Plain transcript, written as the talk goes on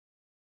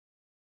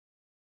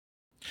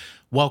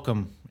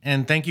Welcome,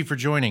 and thank you for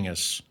joining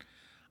us.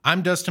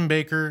 I'm Dustin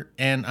Baker,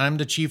 and I'm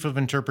the Chief of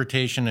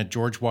Interpretation at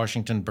George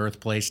Washington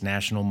Birthplace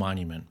National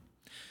Monument.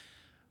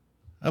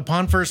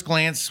 Upon first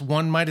glance,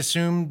 one might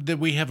assume that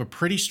we have a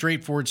pretty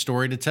straightforward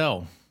story to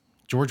tell.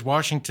 George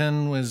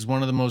Washington was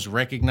one of the most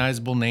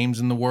recognizable names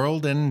in the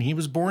world, and he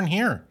was born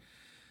here.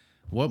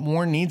 What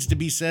more needs to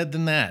be said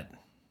than that?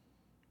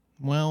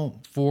 Well,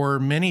 for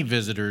many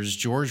visitors,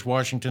 George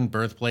Washington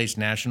Birthplace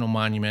National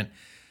Monument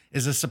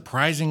is a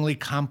surprisingly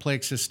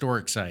complex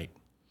historic site.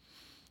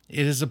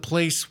 It is a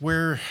place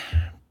where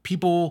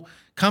people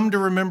come to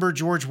remember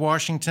George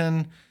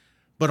Washington,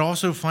 but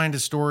also find a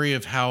story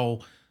of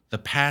how the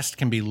past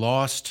can be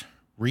lost,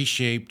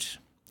 reshaped,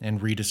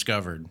 and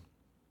rediscovered.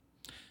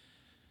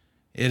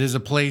 It is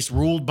a place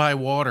ruled by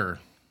water.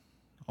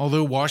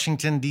 Although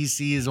Washington,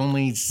 D.C. is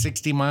only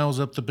 60 miles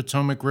up the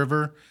Potomac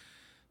River,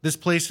 this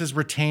place has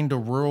retained a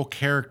rural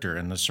character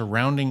and the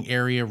surrounding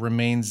area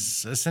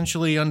remains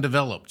essentially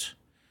undeveloped.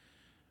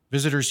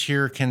 Visitors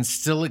here can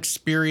still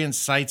experience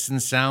sights and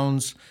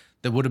sounds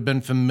that would have been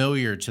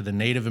familiar to the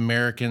Native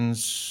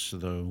Americans,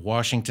 the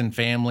Washington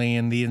family,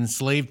 and the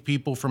enslaved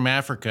people from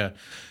Africa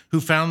who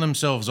found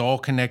themselves all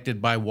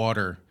connected by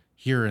water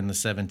here in the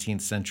 17th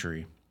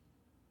century.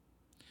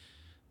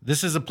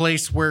 This is a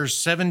place where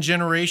 7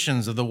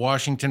 generations of the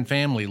Washington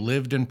family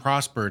lived and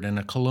prospered in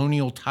a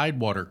colonial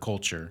tidewater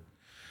culture,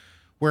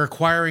 where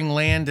acquiring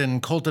land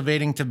and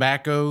cultivating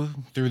tobacco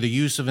through the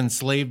use of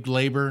enslaved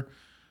labor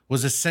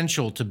was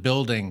essential to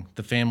building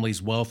the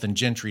family's wealth and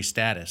gentry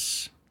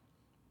status.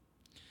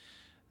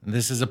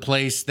 This is a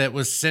place that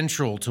was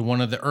central to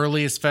one of the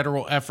earliest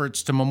federal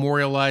efforts to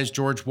memorialize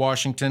George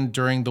Washington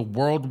during the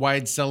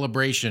worldwide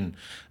celebration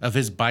of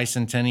his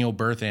bicentennial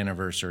birth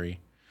anniversary,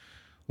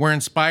 where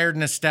inspired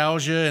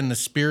nostalgia and the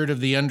spirit of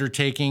the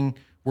undertaking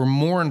were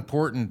more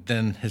important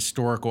than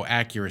historical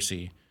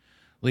accuracy,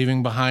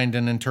 leaving behind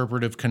an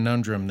interpretive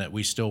conundrum that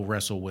we still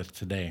wrestle with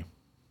today.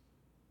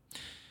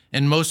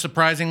 And most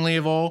surprisingly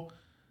of all,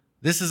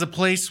 this is a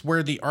place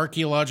where the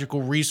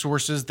archaeological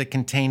resources that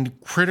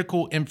contained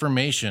critical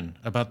information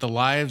about the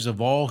lives of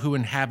all who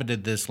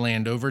inhabited this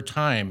land over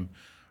time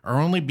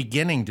are only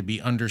beginning to be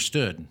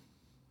understood.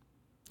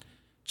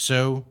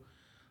 So,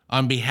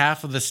 on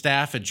behalf of the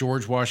staff at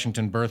George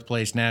Washington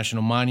Birthplace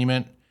National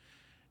Monument,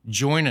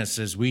 join us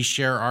as we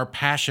share our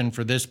passion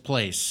for this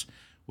place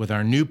with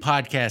our new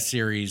podcast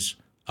series,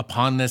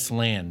 Upon This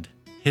Land: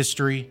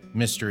 History,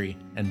 Mystery,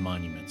 and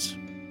Monuments.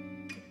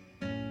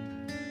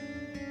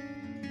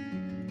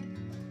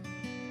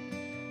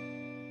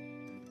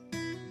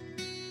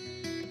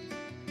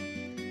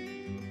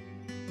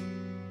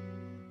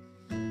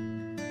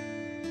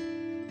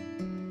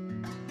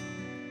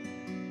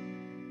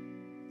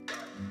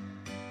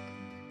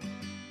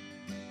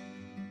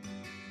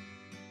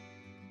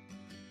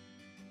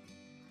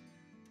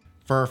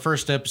 For our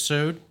first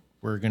episode,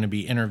 we're going to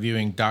be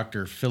interviewing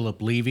Dr. Philip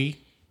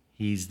Levy.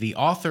 He's the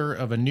author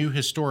of a new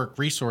historic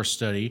resource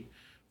study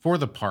for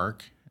the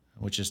park,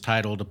 which is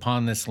titled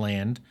Upon This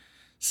Land: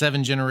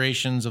 7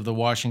 Generations of the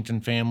Washington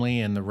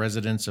Family and the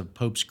Residents of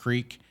Pope's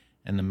Creek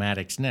and the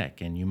Maddox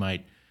Neck. And you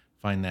might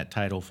find that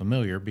title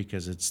familiar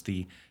because it's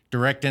the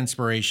direct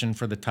inspiration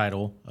for the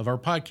title of our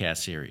podcast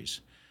series.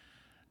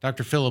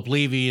 Dr. Philip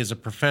Levy is a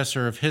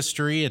professor of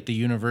history at the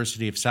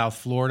University of South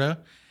Florida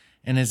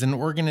and is an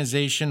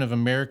Organization of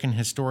American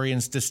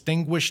Historians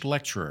Distinguished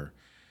Lecturer.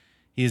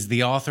 He is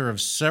the author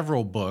of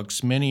several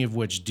books, many of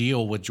which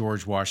deal with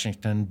George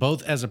Washington,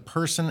 both as a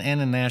person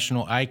and a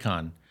national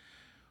icon.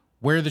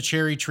 Where the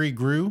Cherry Tree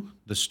Grew,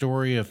 The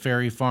Story of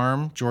Ferry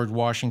Farm, George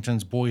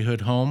Washington's Boyhood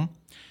Home,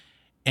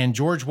 and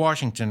George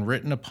Washington,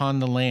 Written Upon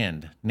the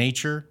Land: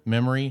 Nature,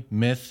 Memory,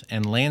 Myth,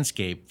 and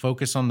Landscape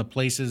focus on the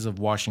places of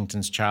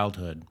Washington's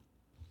childhood.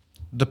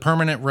 The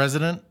Permanent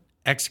Resident: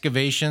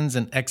 Excavations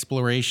and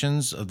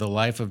Explorations of the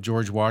Life of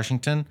George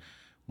Washington,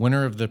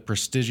 winner of the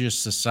prestigious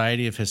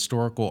Society of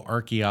Historical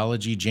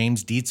Archaeology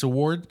James Dietz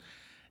Award,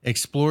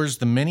 explores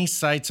the many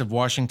sites of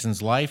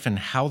Washington's life and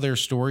how their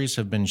stories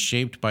have been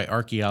shaped by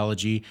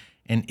archaeology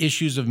and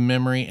issues of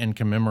memory and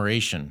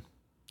commemoration.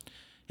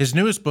 His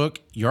newest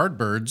book,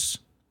 Yardbirds: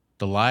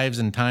 The Lives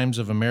and Times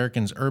of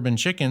Americans' Urban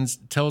Chickens,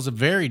 tells a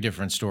very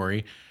different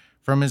story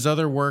from his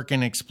other work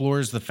and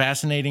explores the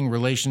fascinating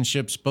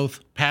relationships,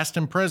 both past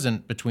and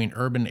present, between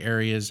urban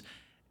areas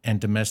and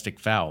domestic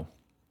fowl.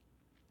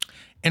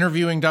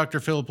 Interviewing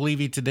Dr. Philip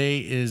Levy today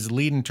is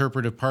lead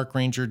interpretive park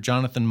ranger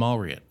Jonathan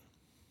Malriott.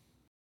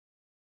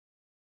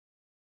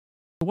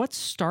 What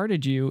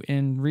started you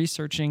in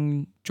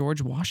researching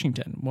George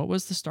Washington? What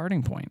was the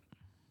starting point?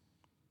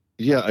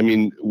 Yeah, I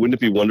mean, wouldn't it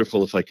be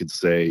wonderful if I could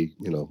say,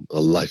 a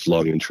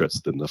lifelong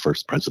interest in the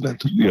first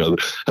president,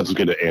 I was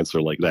going to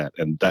answer like that,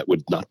 and that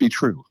would not be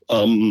true.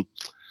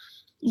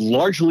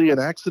 Largely an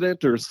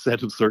accident or a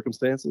set of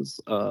circumstances.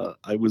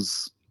 I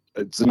was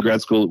in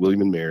grad school at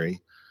William and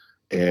Mary,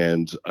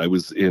 and I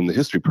was in the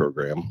history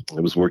program. I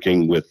was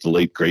working with the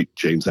late, great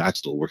James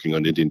Axtell, working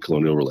on Indian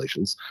colonial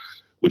relations.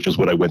 which is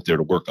what I went there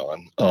to work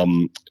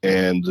on.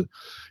 And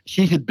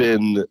he had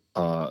been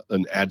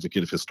an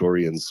advocate of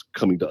historians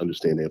coming to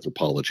understand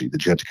anthropology,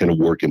 that you had to kind of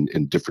work in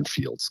different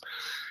fields.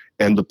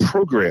 And the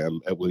program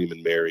at William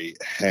and Mary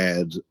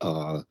had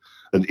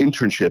an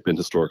internship in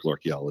historical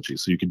archaeology.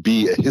 So you could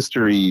be a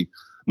history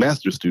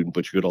master's student,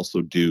 but you could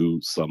also do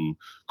some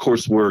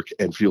coursework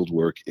and field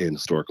work in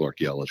historical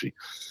archaeology.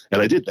 And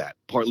I did that,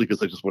 partly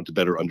because I just wanted to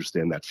better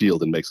understand that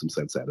field and make some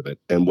sense out of it.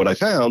 And what I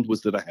found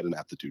was that I had an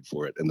aptitude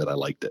for it and that I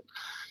liked it.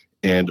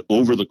 And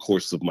over the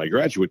course of my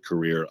graduate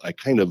career, I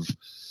kind of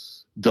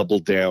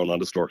doubled down on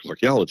historical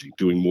archaeology,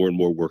 doing more and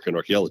more work in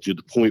archaeology, to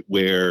the point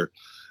where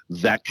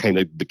that kind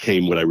of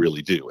became what I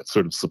really do. It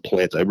sort of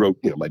supplanted. I wrote,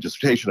 my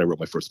dissertation. I wrote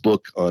my first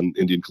book on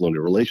Indian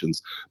colonial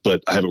relations,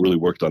 but I haven't really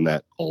worked on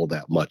that all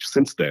that much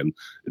since then.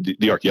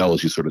 The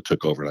archaeology sort of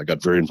took over, and I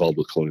got very involved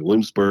with Colonial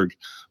Williamsburg,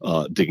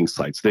 digging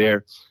sites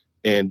there.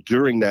 And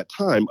during that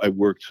time, I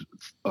worked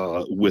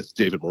with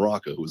David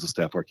Maraca, who was a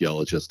staff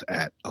archaeologist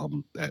at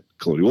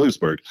Colonial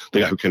Williamsburg,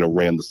 the guy who kind of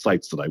ran the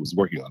sites that I was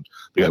working on,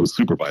 the guy who was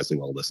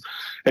supervising all this.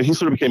 And he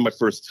sort of became my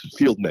first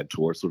field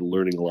mentor, sort of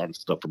learning a lot of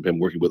stuff from him,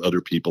 working with other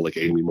people like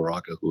Amy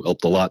Maraca, who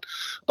helped a lot,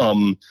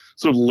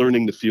 sort of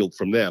learning the field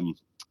from them.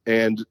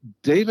 And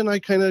Dave and I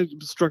kind of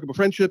struck up a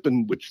friendship,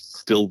 and which is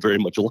still very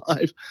much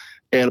alive,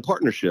 and a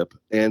partnership.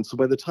 And so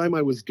by the time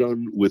I was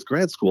done with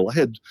grad school, I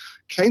had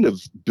kind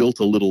of built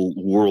a little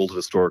world of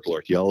historical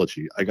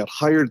archaeology. I got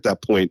hired at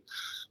that point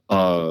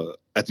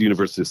at the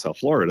University of South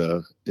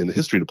Florida in the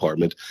history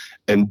department,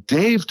 and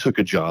Dave took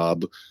a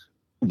job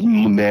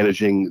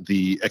managing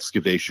the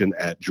excavation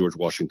at George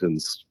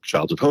Washington's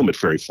childhood home at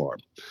Ferry Farm.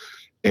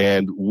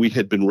 And we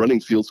had been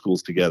running field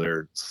schools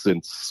together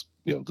since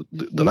the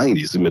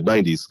 90s, the mid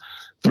 90s,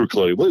 through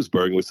Colonial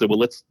Williamsburg. And we said, well,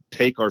 let's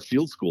take our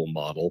field school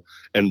model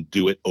and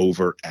do it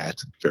over at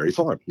Ferry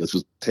Farm. Let's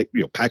just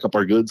pack up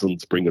our goods and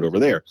let's bring it over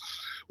there.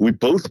 We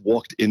both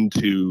walked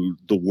into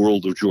the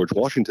world of George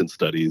Washington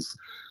studies,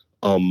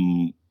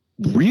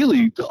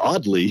 really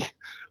oddly,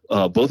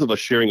 both of us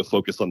sharing a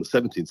focus on the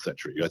 17th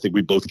century. I think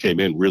we both came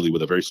in really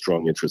with a very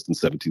strong interest in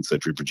 17th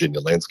century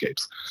Virginia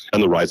landscapes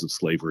and the rise of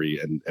slavery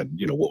and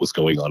what was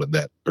going on in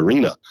that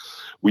arena.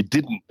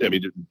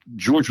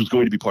 George was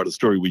going to be part of the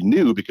story, we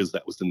knew, because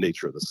that was the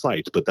nature of the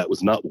site, but that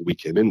was not what we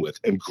came in with.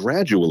 And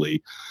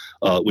gradually,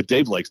 what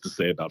Dave likes to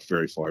say about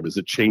Ferry Farm is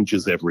it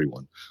changes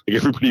everyone. Like,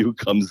 everybody who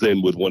comes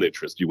in with one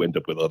interest, you end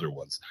up with other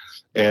ones.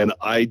 And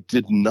I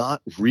did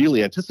not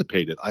really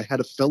anticipate it. I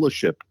had a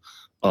fellowship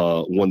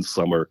one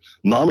summer,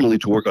 nominally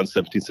to work on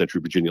 17th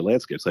century Virginia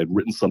landscapes. I'd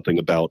written something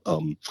about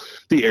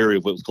the area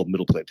of what was called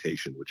Middle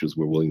Plantation, which is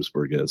where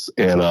Williamsburg is.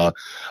 And I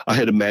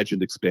had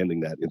imagined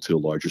expanding that into a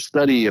larger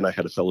study, and I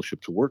had a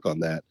fellowship to work on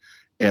that.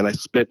 And I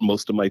spent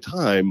most of my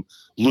time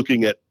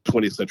looking at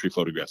 20th century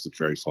photographs of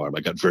Ferry Farm.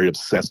 I got very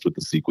obsessed with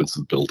the sequence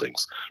of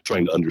buildings,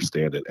 trying to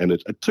understand it. And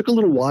it took a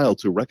little while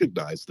to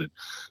recognize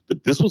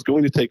that this was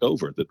going to take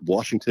over, that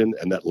Washington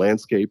and that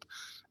landscape,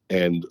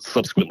 and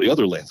subsequently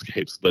other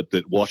landscapes, but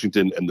that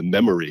Washington and the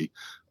memory,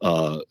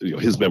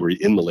 his memory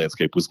in the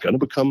landscape, was going to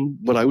become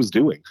what I was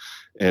doing.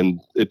 And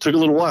it took a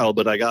little while,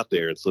 but I got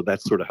there. And so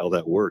that's sort of how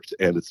that worked.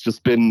 And it's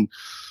been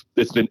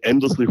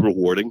endlessly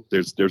rewarding.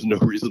 There's no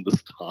reason to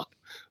stop.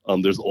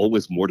 There's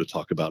always more to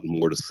talk about and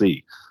more to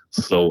see.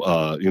 So,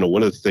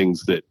 one of the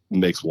things that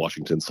makes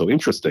Washington so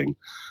interesting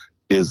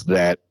is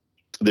that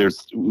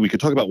we could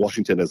talk about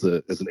Washington as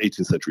an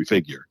 18th century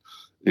figure.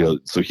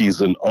 So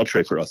he's an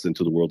entree for us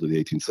into the world of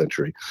the 18th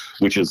century,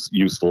 which is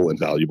useful and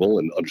valuable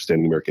in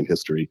understanding American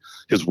history,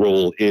 his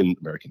role in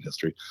American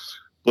history.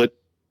 But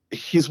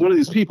he's one of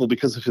these people,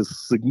 because of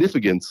his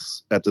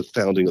significance at the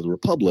founding of the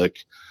Republic,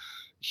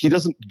 he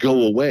doesn't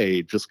go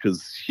away just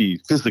because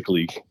he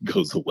physically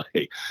goes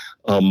away.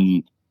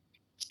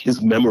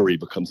 His memory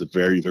becomes a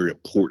very, very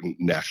important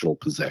national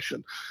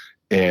possession.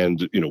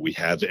 And, we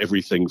have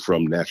everything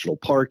from national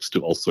parks to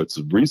all sorts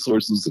of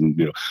resources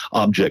and,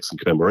 objects and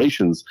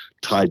commemorations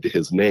tied to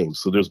his name.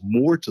 So there's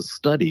more to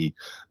study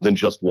than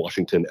just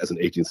Washington as an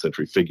 18th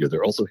century figure.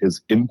 There's also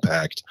his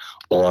impact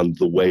on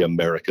the way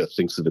America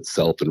thinks of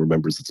itself and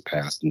remembers its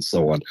past and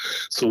so on.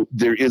 So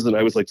I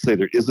always like to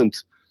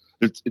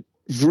say,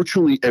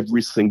 virtually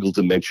every single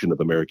dimension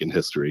of American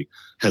history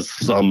has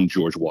some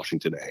George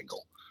Washington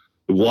angle.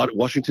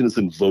 Washington is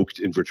invoked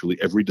in virtually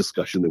every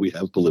discussion that we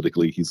have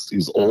politically.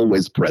 He's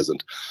always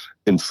present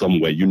in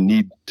some way. You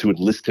need to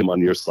enlist him on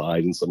your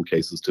side in some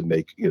cases to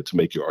make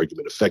your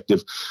argument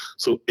effective.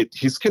 So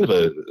he's kind of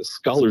a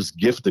scholar's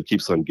gift that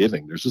keeps on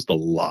giving. There's just a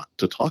lot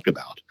to talk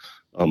about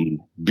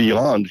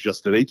beyond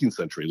just an 18th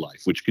century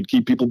life, which could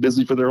keep people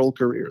busy for their whole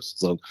careers.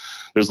 So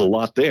there's a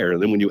lot there.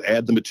 And then when you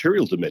add the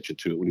material dimension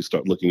to it, when you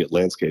start looking at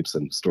landscapes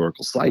and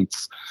historical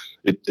sites,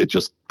 it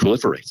just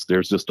proliferates.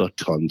 There's just a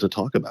ton to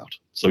talk about.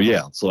 So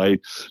I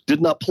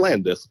did not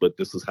plan this, but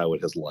this is how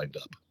it has lined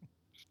up.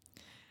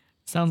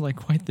 Sounds like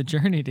quite the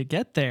journey to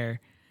get there.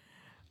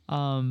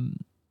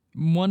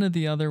 One of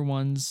the other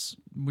ones,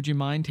 would you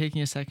mind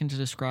taking a second to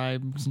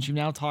describe, since you've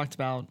now talked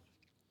about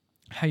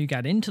how you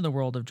got into the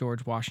world of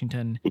George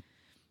Washington,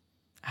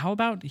 How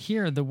about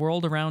here, the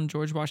world around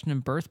George Washington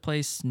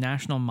Birthplace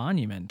National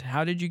Monument?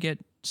 How did you get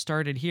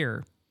started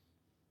here?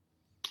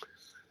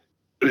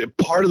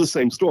 Part of the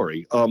same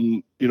story.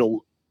 When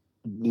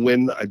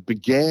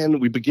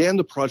we began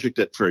the project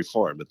at Ferry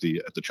Farm at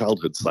the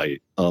childhood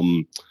site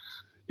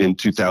in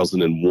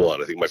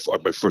 2001. I think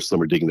my first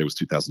summer digging there was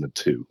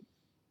 2002.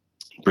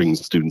 Bringing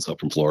students up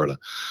from Florida,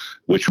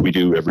 which we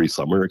do every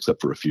summer, except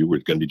for a few.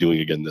 We're going to be doing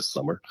again this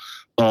summer.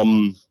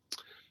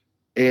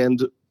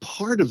 And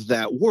part of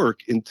that work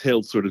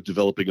entailed sort of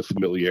developing a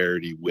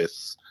familiarity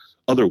with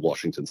other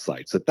Washington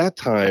sites. At that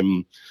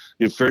time,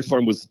 Ferry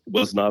Farm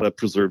was not a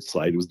preserved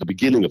site. It was the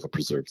beginning of a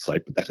preserved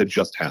site, but that had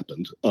just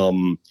happened.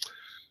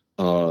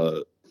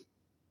 The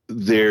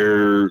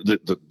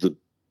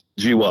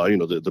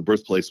Giwa, the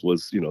birthplace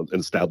was, an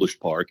established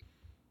park.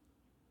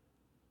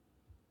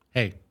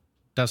 Hey,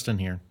 Dustin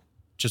here.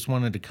 Just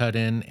wanted to cut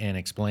in and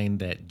explain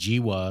that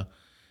Giwa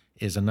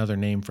is another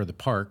name for the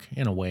park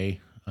in a way.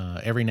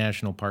 Every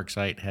national park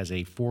site has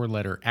a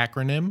 4-letter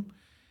acronym.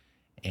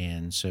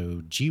 And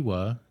so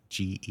Giwa,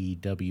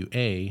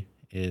 Gewa,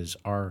 is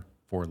our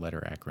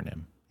 4-letter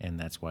acronym. And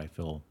that's why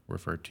Phil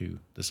referred to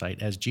the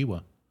site as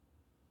Giwa.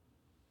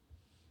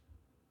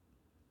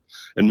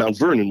 And Mount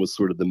Vernon was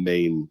sort of the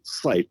main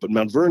site, but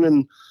Mount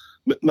Vernon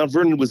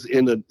was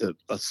in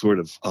a sort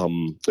of,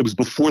 it was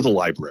before the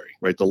library,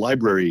 right?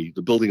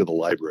 The building of the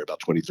library about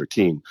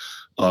 2013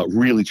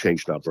 really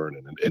changed Mount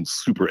Vernon and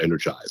super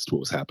energized what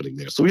was happening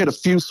there. So we had a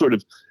few sort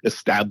of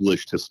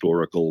established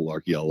historical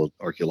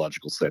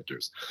archaeological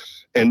centers.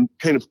 And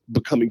kind of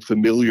becoming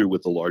familiar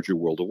with the larger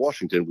world of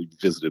Washington, we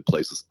visited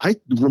places. I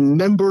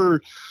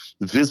remember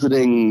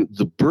visiting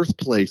the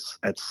birthplace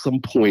at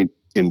some point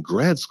in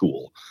grad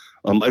school.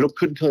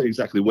 Couldn't tell you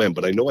exactly when,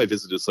 but I know I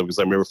visited some because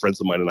I remember friends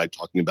of mine and I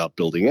talking about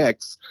Building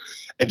X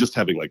and just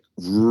having like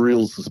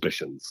real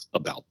suspicions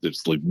about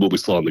this, like what we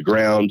saw on the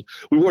ground.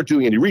 We weren't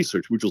doing any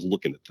research. We were just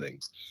looking at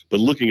things, but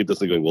looking at this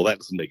and going, well, that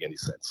doesn't make any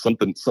sense.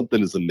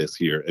 Something is amiss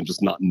here, and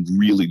just not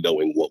really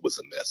knowing what was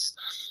amiss.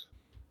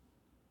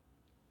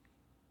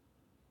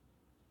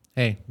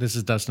 Hey, this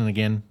is Dustin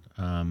again.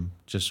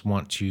 Just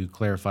want to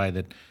clarify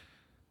that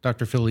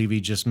Dr. Phil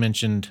Levy just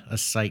mentioned a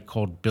site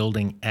called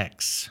Building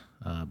X.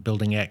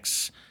 Building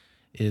X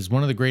is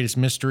one of the greatest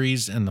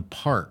mysteries in the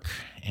park,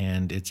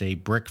 and it's a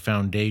brick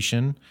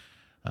foundation.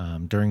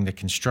 During the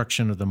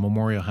construction of the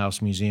Memorial House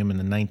Museum in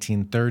the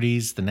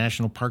 1930s, the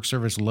National Park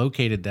Service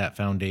located that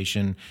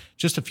foundation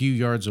just a few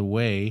yards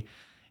away,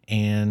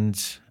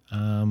 and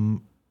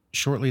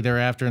shortly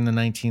thereafter in the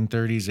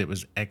 1930s, it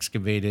was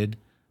excavated.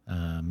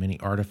 Many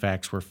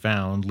artifacts were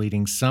found,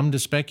 leading some to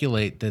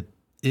speculate that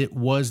it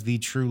was the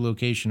true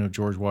location of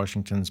George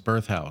Washington's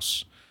birth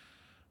house.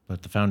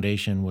 But the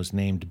foundation was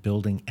named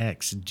Building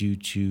X due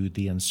to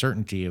the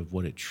uncertainty of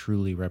what it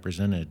truly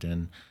represented.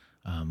 And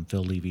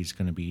Phil Levy's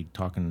going to be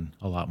talking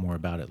a lot more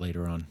about it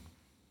later on.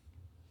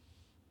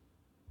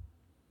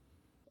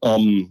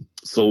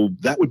 So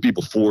that would be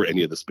before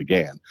any of this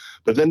began.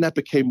 But then that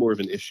became more of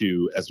an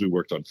issue as we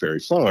worked on Ferry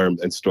Farm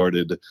and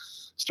started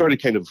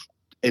kind of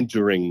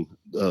entering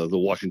the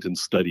Washington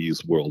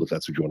studies world, if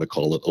that's what you want to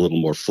call it, a little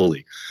more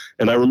fully.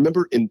 And I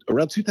remember in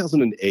around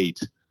 2008,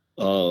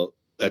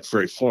 at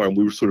Ferry Farm,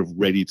 we were sort of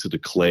ready to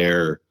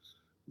declare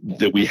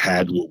that we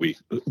had what we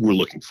were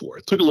looking for.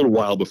 It took a little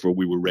while before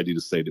we were ready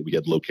to say that we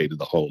had located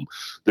the home.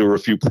 There were a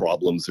few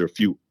problems. There were a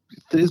few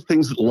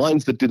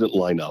lines that didn't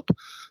line up,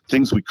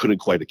 things we couldn't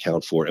quite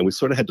account for. And we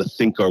sort of had to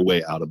think our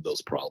way out of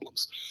those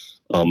problems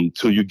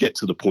till you get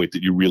to the point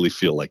that you really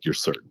feel like you're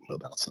certain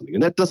about something.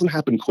 And that doesn't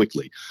happen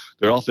quickly.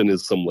 There often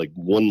is some like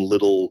one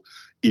little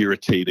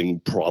irritating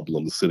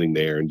problem sitting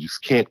there, and you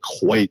just can't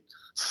quite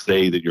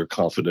say that you're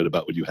confident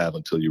about what you have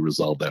until you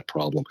resolve that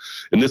problem.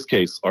 In this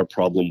case, our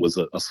problem was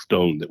a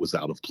stone that was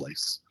out of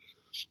place,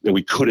 and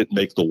we couldn't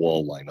make the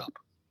wall line up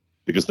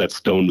because that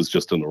stone was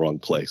just in the wrong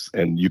place.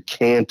 And you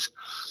can't,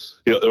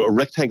 a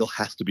rectangle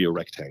has to be a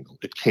rectangle.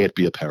 It can't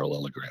be a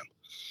parallelogram.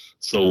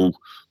 So,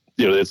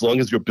 as long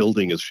as your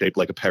building is shaped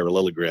like a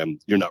parallelogram,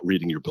 you're not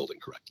reading your building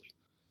correctly.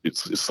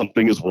 It's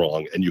something is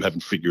wrong, and you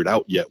haven't figured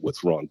out yet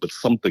what's wrong, but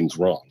something's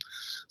wrong.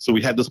 So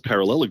we had this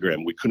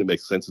parallelogram. We couldn't make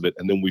sense of it.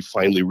 And then we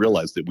finally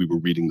realized that we were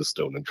reading the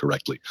stone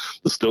incorrectly.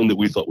 The stone that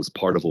we thought was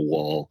part of a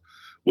wall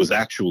was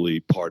actually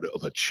part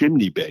of a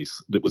chimney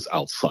base that was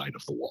outside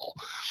of the wall.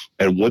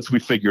 And once we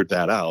figured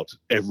that out,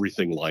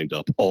 everything lined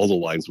up. All the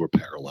lines were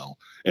parallel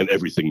and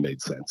everything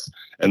made sense.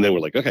 And then we're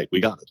like, okay, we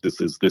got it.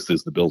 This is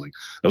the building.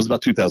 That was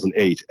about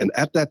 2008. And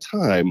at that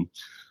time,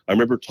 I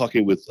remember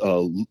talking with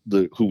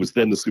who was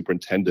then the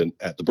superintendent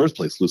at the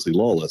birthplace, Lucy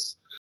Lawless.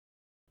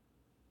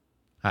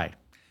 Hi.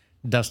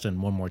 Dustin,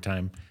 one more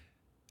time.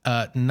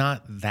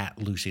 Not that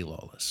Lucy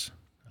Lawless.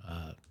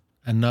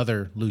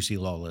 Another Lucy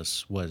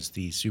Lawless was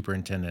the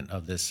superintendent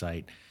of this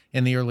site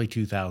in the early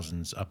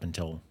 2000s up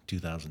until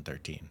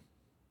 2013.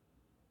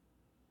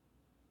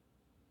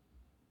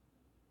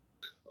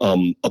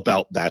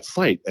 About that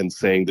site and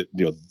saying that,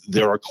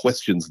 there are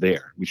questions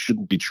there. We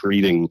shouldn't be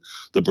treating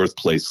the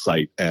birthplace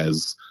site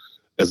as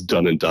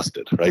done and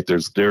dusted, right?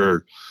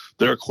 There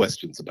there are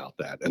questions about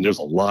that. And there's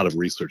a lot of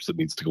research that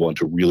needs to go on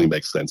to really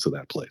make sense of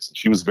that place. And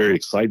she was very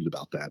excited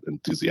about that,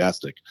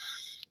 enthusiastic.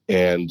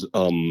 And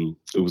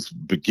it was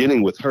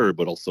beginning with her,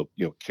 but also,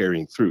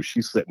 carrying through.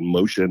 She set in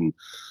motion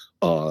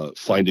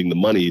finding the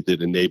money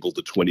that enabled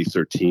the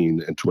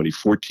 2013 and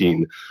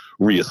 2014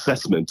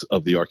 reassessment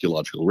of the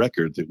archaeological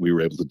record that we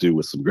were able to do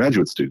with some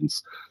graduate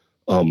students,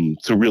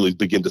 to really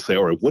begin to say,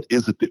 all right, what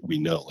is it that we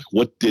know? Like,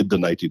 what did the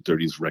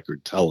 1930s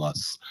record tell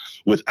us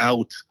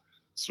without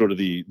sort of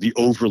the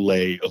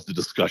overlay of the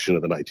discussion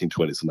of the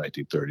 1920s and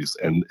 1930s?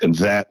 And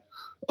that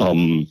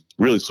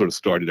really sort of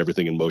started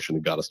everything in motion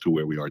and got us to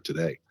where we are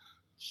today.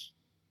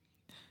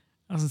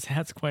 I was gonna say,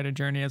 that's quite a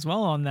journey as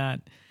well on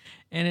that.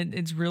 And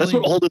it's really, that's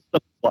what all this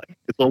stuff is like.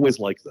 It's always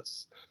like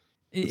this.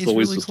 It's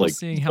always really just cool like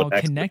seeing how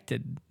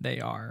connected they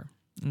are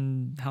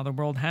and how the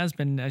world has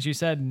been. As you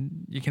said,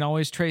 you can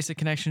always trace a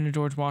connection to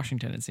George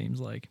Washington, it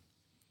seems like.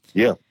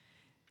 Yeah.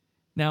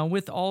 Now,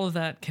 with all of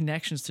that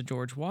connections to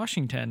George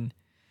Washington,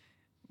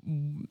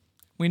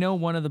 we know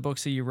one of the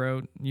books that you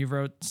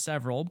wrote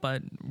several,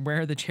 but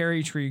Where the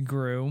Cherry Tree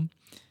Grew,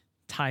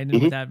 tied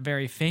in with that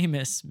very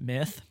famous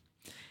myth.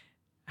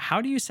 How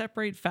do you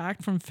separate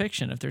fact from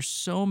fiction? If there's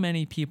so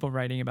many people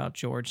writing about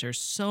George, there's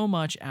so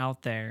much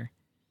out there.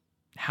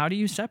 How do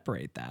you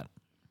separate that?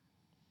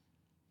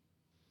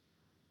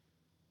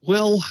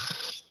 Well,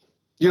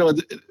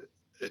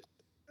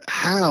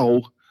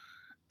 how,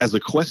 as a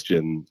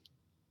question,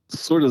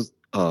 sort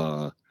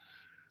of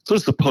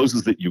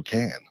supposes that you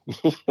can,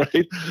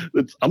 right?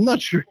 I'm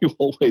not sure you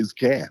always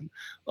can.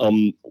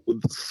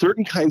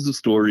 Certain kinds of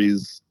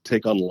stories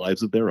take on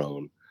lives of their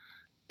own,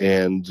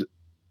 and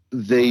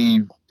they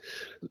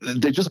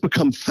just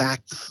become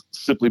facts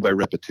simply by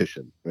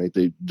repetition, right?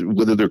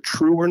 Whether they're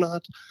true or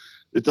not,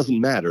 it doesn't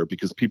matter,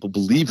 because people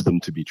believe them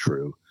to be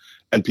true,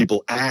 and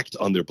people act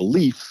on their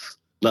beliefs,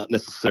 not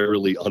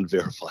necessarily on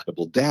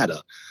verifiable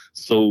data.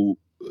 So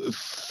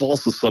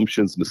false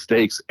assumptions,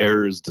 mistakes,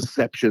 errors,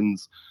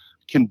 deceptions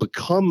can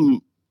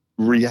become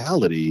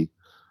reality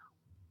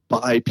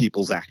by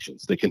people's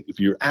actions. If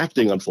you're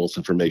acting on false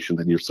information,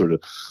 then the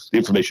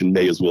information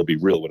may as well be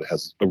real when it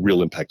has a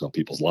real impact on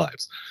people's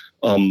lives.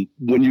 When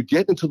you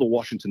get into the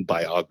Washington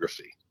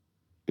biography,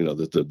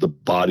 the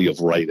body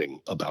of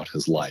writing about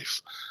his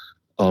life,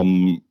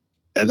 and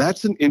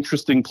that's an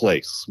interesting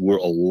place where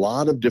a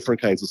lot of different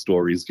kinds of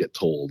stories get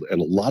told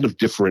and a lot of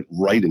different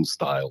writing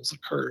styles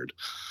occurred.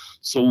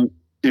 So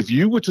if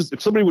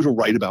somebody were to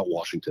write about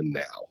Washington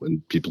now,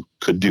 and people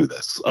could do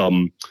this,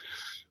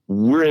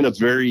 we're in a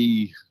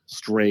very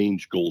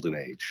strange golden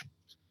age.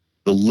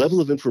 The level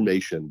of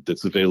information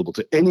that's available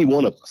to any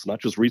one of us,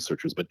 not just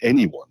researchers, but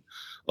anyone,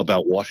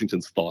 about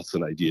Washington's thoughts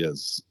and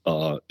ideas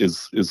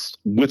is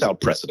without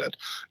precedent.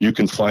 You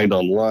can find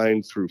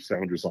online, through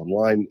Founders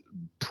Online,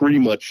 pretty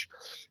much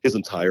his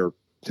entire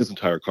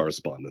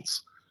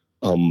correspondence.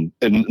 And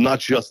not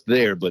just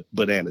there, but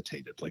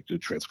annotated, like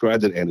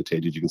transcribed and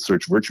annotated. You can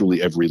search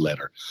virtually every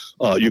letter.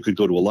 You could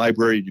go to a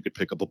library, you could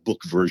pick up a book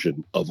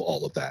version of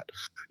all of that.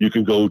 You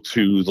can go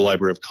to the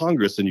Library of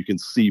Congress and you can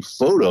see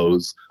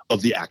photos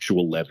of the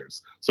actual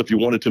letters. So if you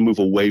wanted to move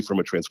away from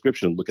a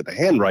transcription and look at the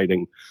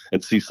handwriting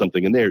and see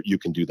something in there, you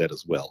can do that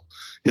as well.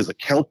 His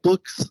account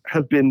books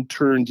have been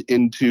turned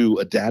into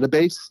a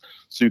database.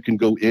 So you can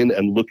go in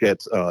and look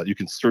at, you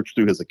can search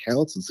through his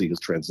accounts and see his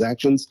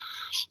transactions.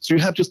 So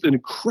you have just an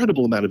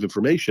incredible amount of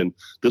information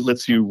that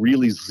lets you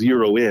really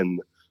zero in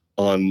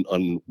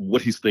on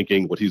what he's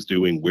thinking, what he's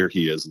doing, where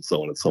he is, and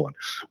so on and so on.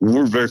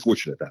 We're very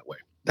fortunate that way.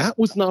 That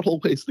was not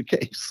always the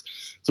case.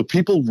 So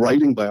people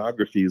writing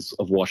biographies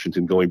of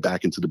Washington going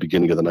back into the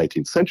beginning of the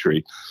 19th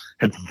century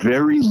had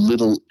very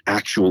little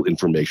actual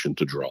information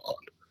to draw on.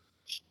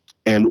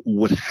 And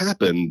what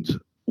happened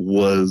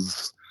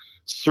was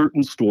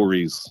certain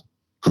stories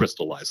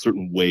crystallized,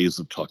 certain ways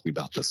of talking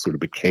about this sort of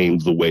became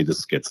the way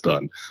this gets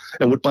done.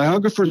 And what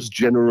biographers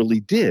generally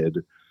did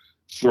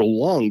for a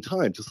long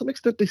time, to some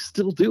extent they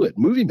still do it,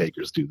 movie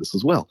makers do this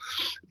as well.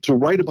 To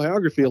write a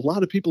biography, a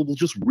lot of people will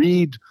just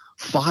read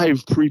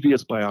 5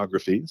 previous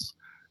biographies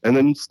and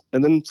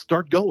then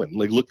start going,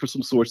 like look for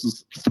some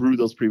sources through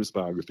those previous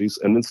biographies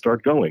and then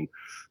start going.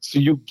 So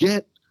you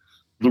get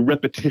the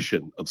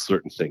repetition of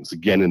certain things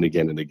again and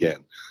again and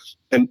again.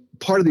 And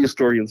part of the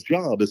historian's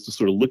job is to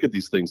sort of look at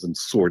these things and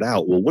sort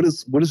out, well, what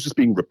is just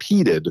being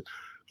repeated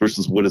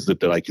versus what is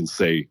it that I can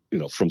say,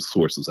 from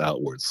sources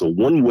outwards. So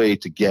one way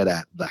to get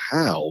at the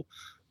how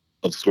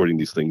of sorting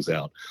these things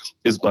out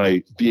is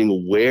by being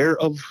aware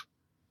of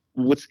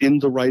what's in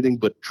the writing,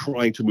 but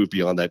trying to move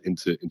beyond that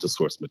into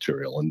source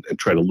material and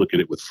try to look at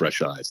it with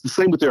fresh eyes. The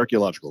same with the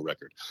archaeological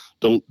record.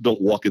 Don't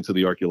walk into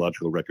the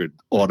archaeological record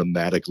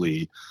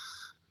automatically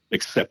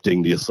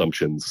accepting the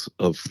assumptions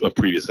of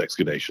previous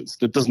excavations.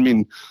 That doesn't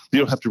mean you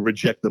don't have to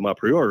reject them a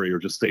priori or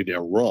just say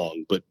they're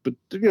wrong, but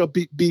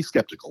be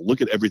skeptical.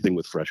 Look at everything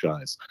with fresh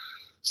eyes.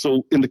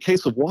 So in the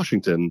case of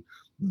Washington,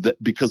 that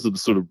because of the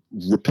sort of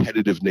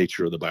repetitive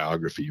nature of the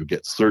biography, you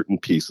get certain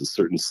pieces,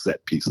 certain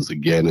set pieces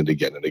again and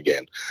again and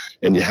again.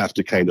 And you have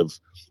to kind of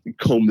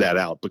comb that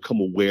out, become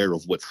aware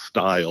of what's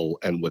style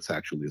and what's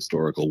actually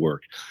historical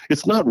work.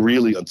 It's not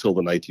really until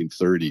the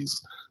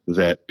 1930s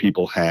that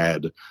people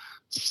had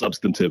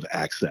substantive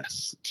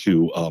access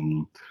to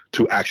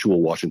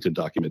actual Washington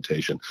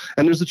documentation.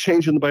 And there's a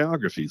change in the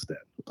biographies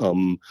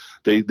then.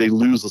 They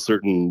lose a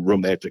certain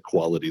romantic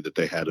quality that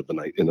they had in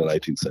the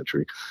 19th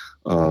century.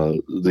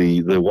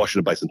 The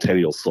Washington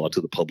Bicentennial saw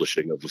to the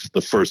publishing of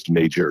the first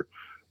major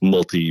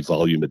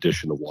multi-volume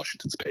edition of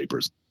Washington's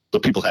papers. So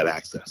people had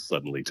access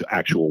suddenly to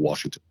actual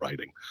Washington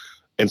writing.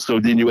 And so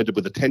then you end up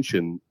with a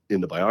tension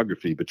in the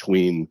biography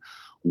between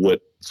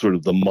what sort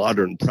of the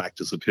modern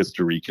practice of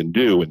history can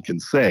do and can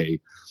say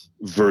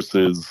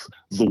versus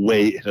the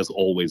way it has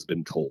always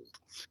been told.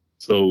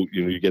 So,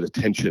 you get a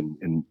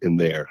tension in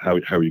there. How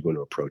are you going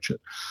to approach it?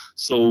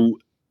 So,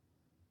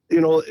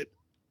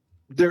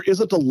 there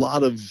isn't a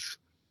lot of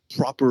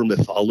proper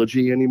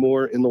mythology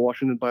anymore in the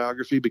Washington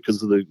biography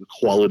because of the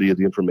quality of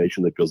the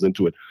information that goes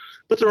into it.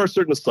 But there are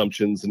certain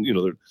assumptions, and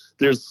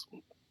there's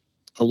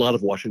a lot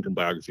of Washington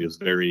biography is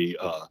very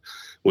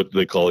what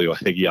they call a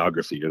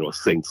hagiography, a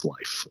saint's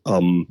life.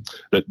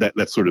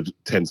 That sort of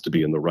tends to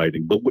be in the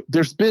writing. But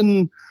there's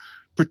been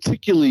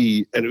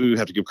particularly, and we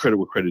have to give credit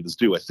where credit is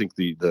due, I think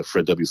the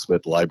Fred W.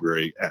 Smith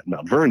Library at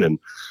Mount Vernon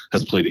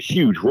has played a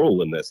huge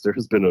role in this. There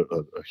has been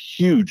a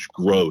huge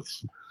growth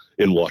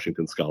in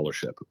Washington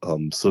scholarship.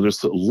 So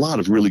there's a lot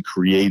of really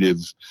creative,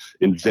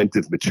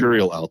 inventive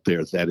material out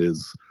there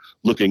that's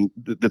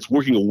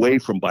working away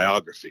from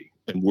biography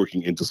and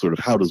working into sort of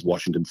how does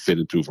Washington fit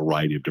into a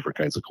variety of different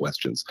kinds of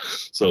questions.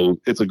 So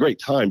it's a great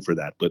time for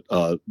that. But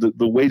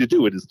the way to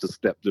do it is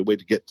the way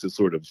to get to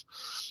sort of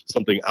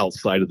something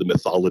outside of the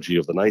mythology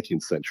of the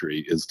 19th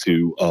century is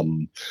to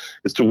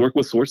work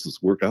with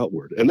sources, work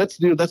outward. And that's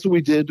what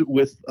we did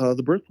with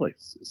The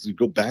Birthplace, is to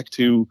go back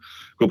to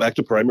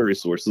primary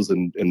sources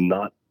and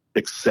not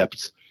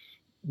accept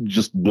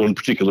just one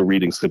particular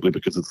reading simply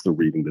because it's the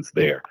reading that's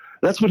there.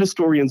 That's what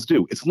historians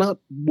do. It's not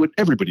what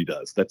everybody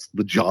does. That's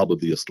the job of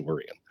the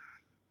historian.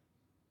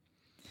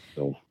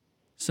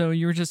 So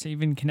you were just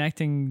even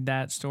connecting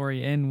that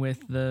story in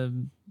with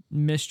the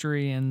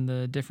mystery and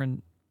the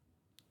different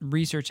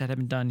research that had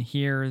been done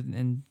here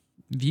and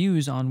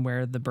views on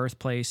where the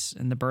birthplace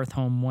and the birth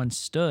home once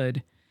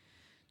stood.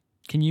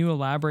 Can you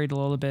elaborate a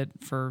little bit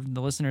for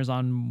the listeners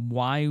on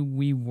why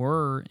we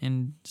were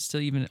and still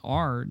even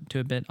are to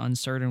a bit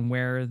uncertain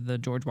where the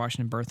George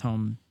Washington birth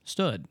home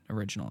stood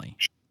originally?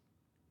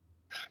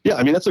 Yeah,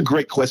 I mean, that's a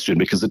great question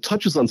because it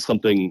touches on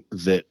something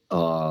that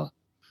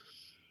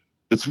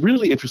it's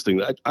really interesting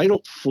that I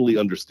don't fully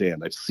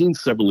understand. I've seen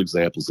several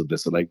examples of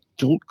this and I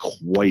don't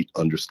quite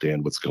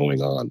understand what's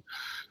going on.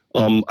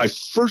 I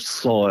first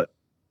saw it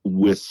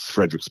with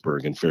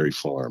Fredericksburg and Ferry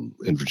Farm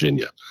in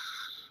Virginia.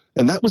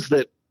 And that was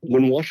that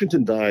when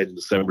Washington died in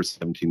December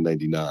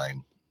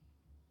 1799,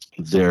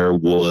 there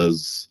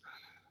was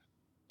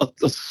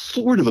a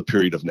sort of a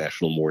period of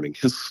national mourning.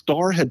 His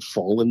star had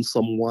fallen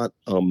somewhat.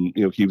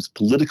 He was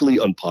politically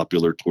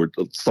unpopular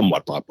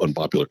somewhat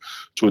unpopular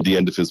toward the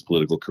end of his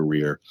political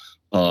career.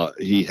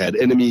 He had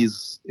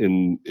enemies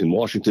in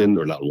Washington,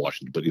 or not in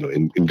Washington, but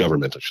in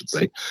government, I should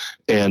say.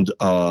 And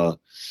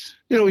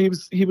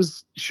he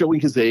was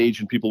showing his age,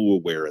 and people were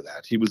aware of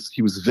that. He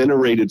was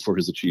venerated for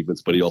his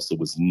achievements, but he also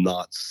was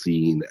not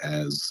seen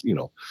as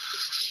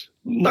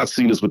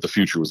what the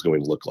future was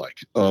going to look like.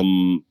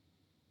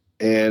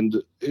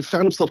 And he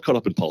found himself caught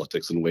up in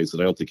politics in ways that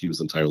I don't think he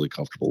was entirely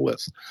comfortable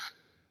with.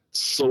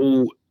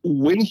 So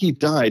when he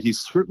died, he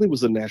certainly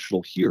was a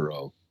national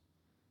hero,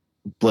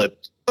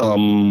 but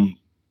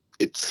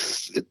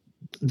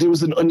there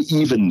was an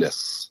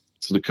unevenness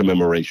to the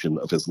commemoration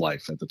of his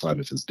life at the time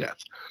of his death.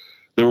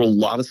 There were a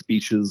lot of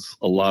speeches,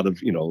 a lot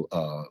of,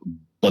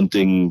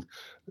 bunting,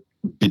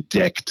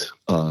 bedecked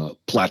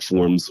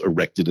platforms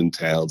erected in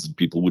towns, and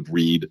people would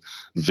read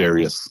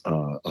various,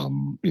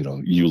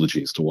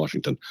 eulogies to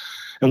Washington.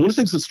 And one of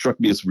the things that struck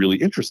me as really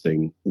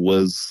interesting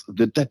was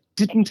that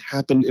didn't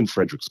happen in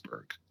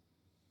Fredericksburg.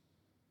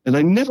 And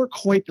I never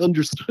quite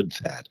understood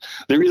that.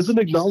 There is an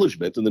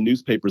acknowledgement, and the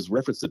newspapers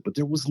reference it, but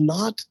there was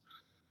not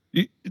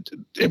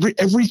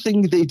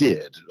everything they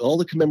did, all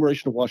the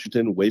commemoration of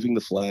Washington, waving the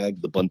flag,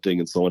 the bunting,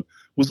 and so on,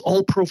 was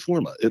all pro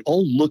forma. It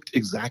all looked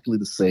exactly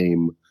the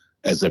same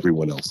as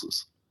everyone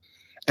else's.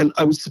 And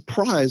I was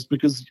surprised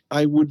because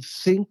I would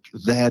think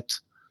that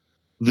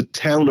the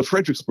town of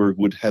Fredericksburg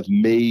would have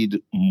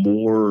made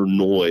more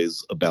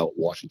noise about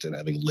Washington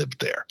having lived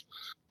there.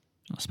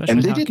 Especially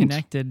with how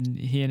connected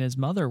he and his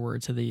mother were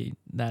to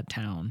that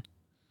town.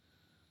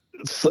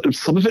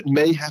 Some of it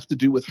may have to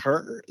do with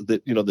her,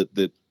 that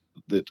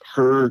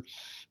her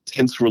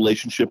tense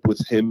relationship with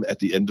him at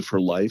the end of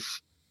her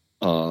life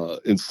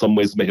in some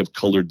ways may have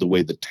colored the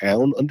way the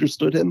town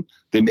understood him.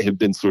 They may have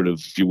been sort of,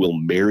 if you will,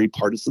 Mary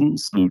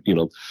partisans who,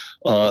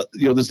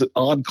 there's an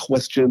odd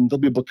question.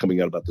 There'll be a book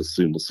coming out about this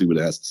soon. We'll see what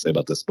it has to say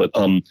about this. But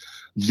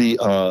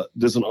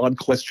there's an odd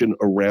question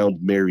around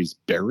Mary's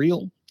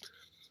burial,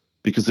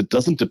 because it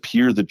doesn't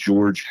appear that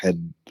George he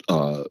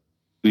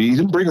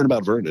didn't bring her to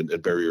Mount Vernon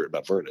and bury her at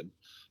Mount Vernon.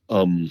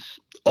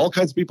 All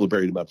kinds of people are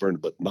buried in Mount Vernon,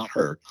 but not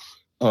her.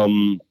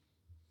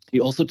 He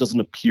also doesn't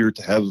appear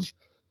to have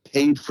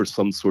paid for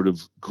some sort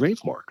of grave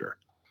marker.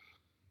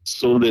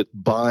 So that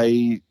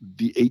by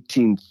the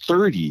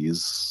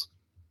 1830s,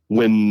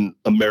 when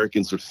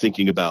Americans are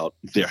thinking about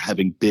there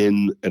having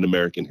been an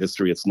American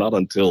history, it's not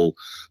until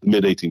the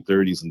mid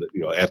 1830s and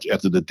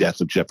after the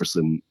death of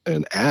Jefferson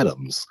and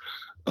Adams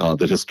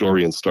that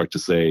historians start to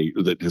say,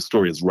 that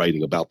historians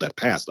writing about that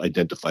past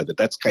identify that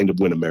that's kind of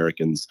when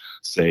Americans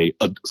say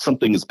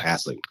something is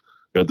passing.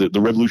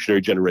 The revolutionary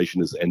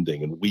generation is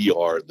ending and we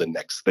are the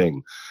next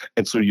thing.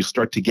 And so you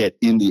start to get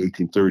in the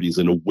 1830s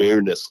an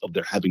awareness of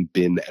there having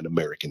been an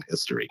American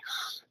history.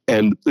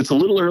 And it's a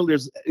little earlier,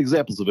 there's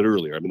examples of it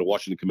earlier. I mean, the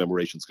Washington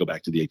commemorations go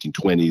back to the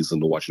 1820s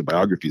and the Washington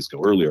biographies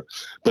go earlier.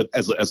 But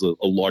as a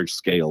large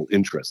scale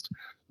interest,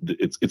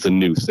 it's a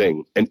new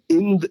thing. And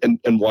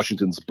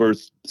Washington's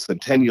birth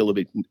centennial of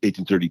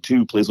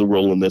 1832 plays a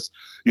role in this.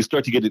 You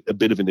start to get a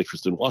bit of an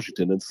interest in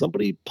Washington, and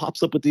somebody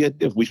pops up with the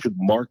idea of we should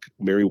mark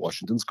Mary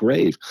Washington's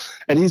grave.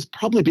 And he's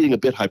probably being a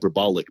bit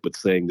hyperbolic, but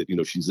saying that,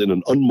 she's in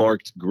an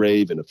unmarked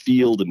grave in a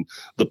field and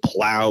the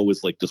plow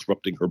is like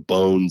disrupting her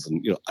bones.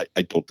 And,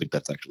 I don't think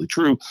that's actually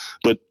true.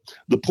 But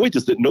the point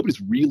is that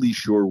nobody's really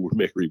sure where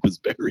Mary was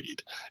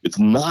buried. It's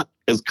not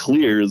as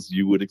clear as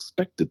you would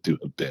expect it to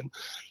have been.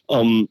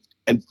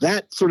 And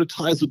that sort of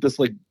ties with this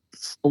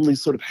only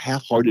sort of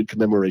half-hearted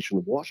commemoration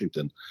of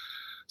Washington.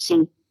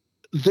 So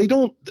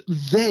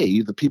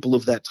the people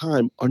of that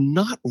time are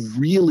not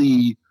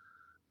really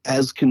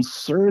as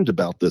concerned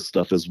about this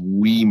stuff as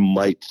we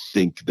might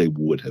think they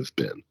would have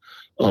been.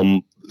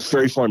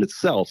 Ferry Farm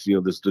itself,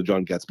 the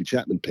John Gatsby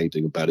Chapman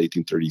painting about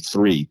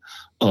 1833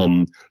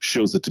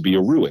 shows it to be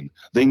a ruin.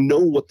 They know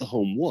what the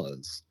home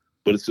was,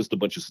 but it's just a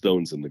bunch of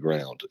stones in the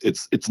ground.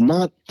 It's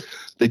not,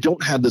 they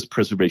don't have this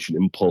preservation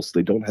impulse.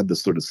 They don't have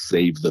this sort of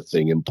save the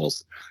thing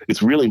impulse.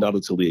 It's really not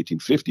until the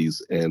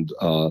 1850s and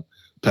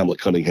Pamela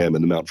Cunningham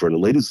and the Mount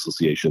Vernon Ladies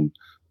Association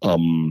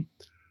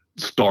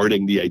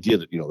starting the idea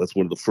that, that's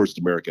one of the first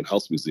American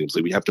house museums.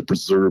 That we have to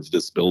preserve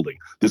this building.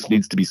 This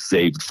needs to be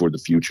saved for the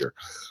future.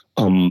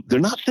 They're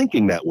not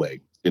thinking that way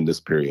in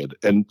this period.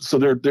 And so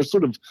they're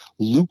sort of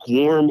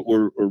lukewarm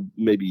or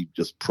maybe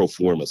just pro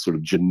forma, sort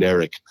of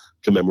generic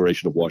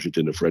commemoration of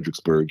Washington and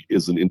Fredericksburg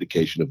is an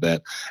indication of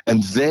that.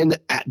 And then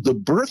at the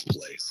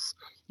birthplace,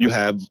 you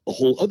have a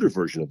whole other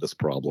version of this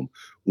problem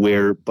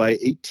where by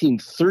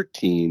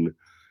 1813,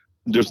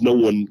 there's no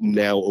one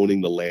now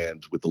owning the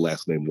land with the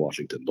last name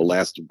Washington. The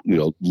last,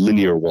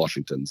 linear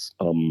Washingtons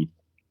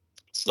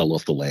sell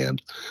off the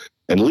land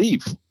and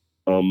leave.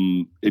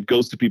 It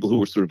goes to people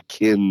who are sort of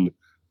kin,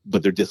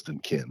 but they're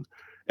distant kin.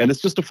 And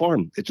it's just a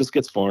farm. It just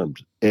gets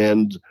farmed.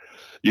 And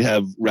you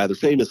have rather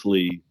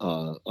famously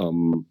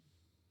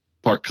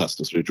Parke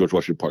Custis, or George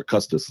Washington Parke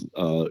Custis,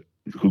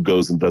 who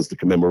goes and does the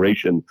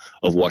commemoration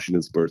of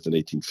Washington's birth in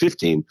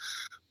 1815.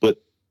 But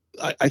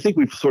I think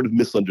we've sort of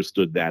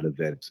misunderstood that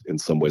event in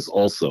some ways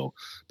also,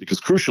 because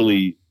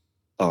crucially,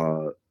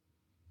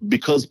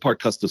 because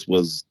Parke Custis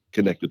was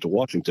connected to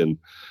Washington,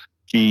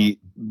 he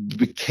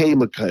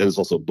became there's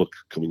also a book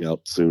coming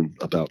out soon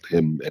about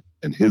him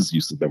and his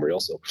use of memory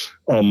also.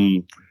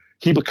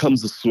 He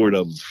becomes a sort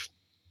of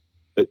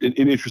an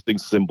interesting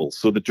symbol,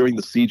 so that during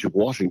the siege of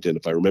Washington,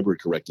 if I remember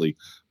it correctly,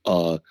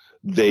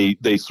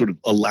 they sort of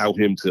allow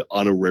him to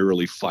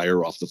honorarily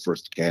fire off the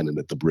first cannon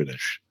at the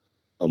British,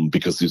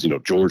 because he's,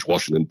 George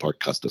Washington Parke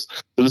Custis.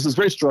 So there's this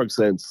very strong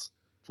sense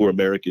for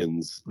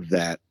Americans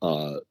that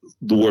the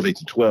War of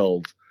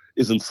 1812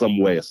 is in some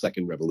way a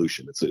second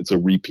revolution. It's a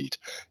repeat.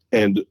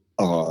 And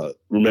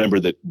remember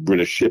that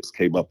British ships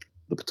came up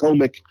the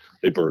Potomac.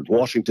 They burned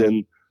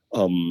Washington.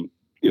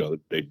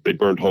 They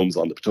burned homes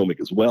on the Potomac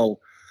as well.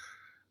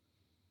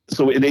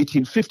 So in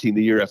 1815,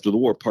 the year after the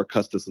war, Parke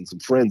Custis and some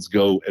friends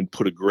go and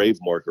put a grave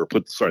marker,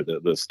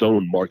 the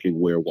stone marking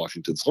where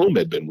Washington's home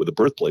had been, where the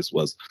birthplace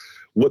was.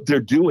 What they're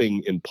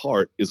doing in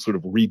part is sort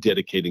of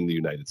rededicating the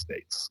United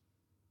States.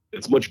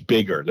 It's much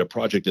bigger. Their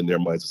project in their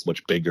minds is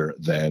much bigger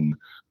than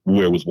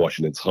where was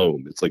Washington's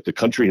home. It's like the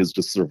country has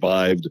just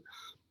survived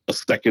a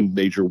second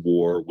major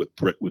war with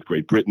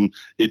Great Britain.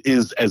 It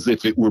is as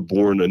if it were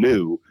born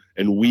anew,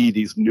 and we,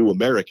 these new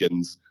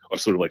Americans, are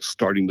sort of like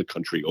starting the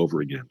country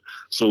over again.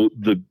 So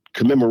the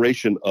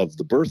commemoration of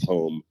the birth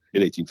home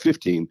in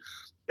 1815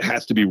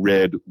 has to be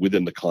read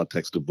within the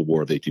context of the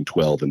War of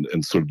 1812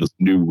 and sort of this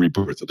new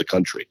rebirth of the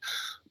country.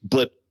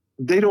 But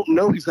they don't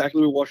know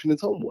exactly where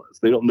Washington's home was.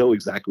 They don't know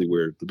exactly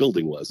where the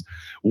building was.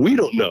 We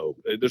don't know.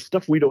 There's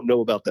stuff we don't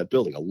know about that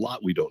building. A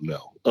lot we don't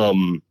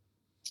know.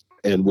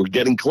 And we're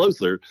getting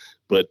closer,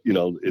 but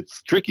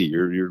it's tricky.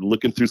 You're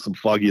looking through some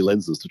foggy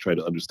lenses to try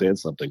to understand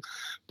something.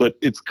 But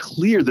it's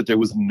clear that there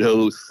was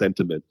no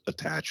sentiment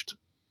attached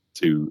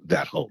to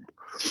that home.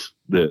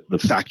 The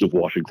fact of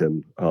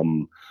Washington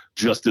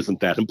just isn't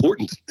that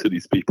important to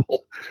these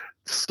people.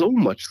 So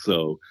much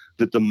so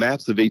that the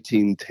maps of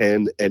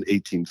 1810 and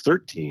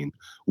 1813,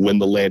 when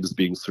the land is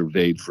being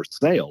surveyed for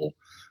sale,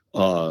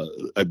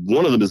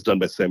 One of them is done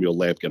by Samuel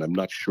Lampkin. I'm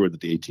not sure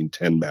that the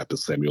 1810 map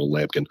is Samuel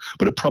Lampkin,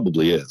 but it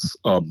probably is.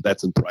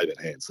 That's in private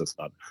hands. That's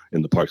not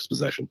in the park's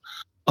possession.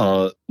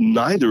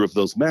 Neither of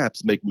those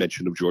maps make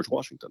mention of George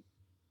Washington.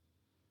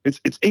 It's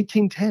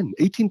 1810,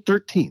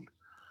 1813.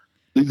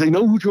 They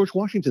know who George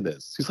Washington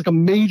is. He's like a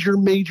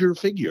major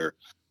figure.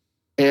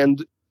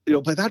 And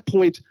by that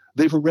point,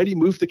 they've already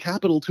moved the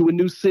capital to a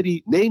new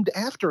city named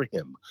after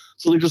him.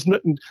 So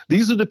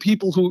these are the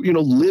people who,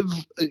 live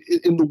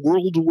in the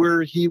world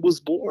where he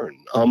was born.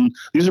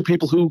 These are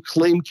people who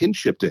claim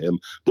kinship to him.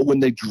 But when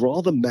they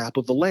draw the map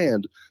of the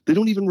land, they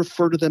don't even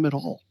refer to them at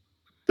all.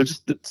 They're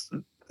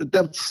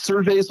that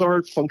surveys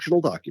are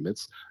functional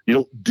documents. You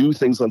don't do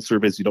things on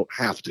surveys you don't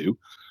have to.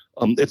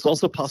 It's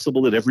also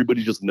possible that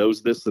everybody just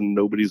knows this and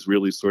nobody's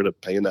really sort of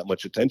paying that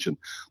much attention.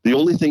 The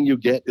only thing you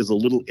get is a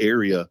little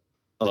area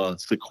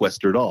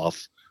sequestered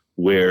off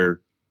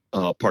where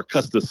Parke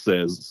Custis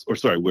says,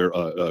 where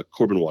George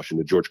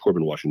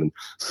Corbin Washington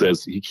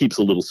says he keeps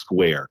a little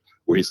square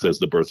where he says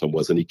the birth home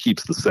was, and he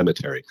keeps the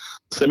cemetery.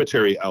 The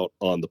cemetery out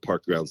on the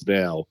park grounds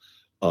now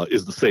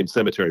is the same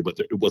cemetery, but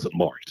it wasn't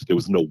marked. There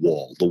was no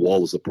wall. The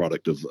wall is a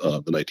product of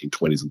the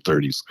 1920s and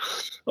 30s.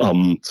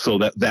 So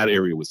that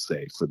area was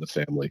safe for the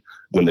family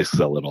when they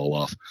sell it all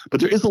off.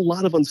 But there is a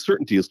lot of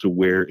uncertainty as to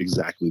where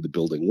exactly the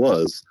building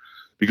was,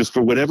 because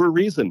for whatever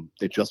reason,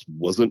 it just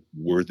wasn't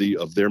worthy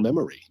of their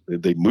memory.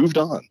 They moved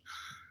on.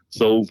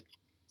 So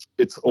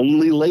it's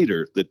only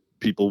later that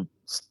people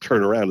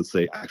turn around and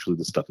say, actually,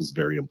 this stuff is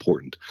very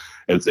important.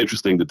 And it's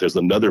interesting that there's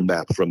another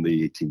map from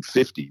the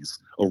 1850s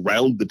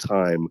around the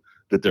time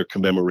that they're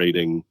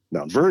commemorating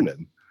Mount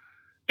Vernon.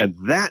 And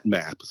that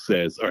map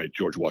says, all right,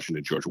 George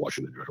Washington.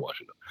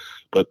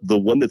 But the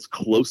one that's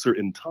closer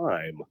in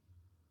time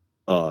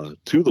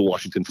to the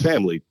Washington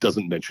family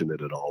doesn't mention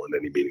it at all in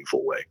any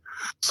meaningful way.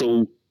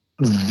 So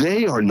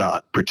they are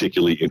not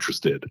particularly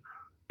interested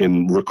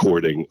in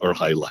recording or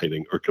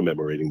highlighting or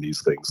commemorating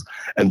these things.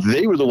 And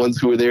they were the ones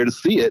who were there to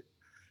see it,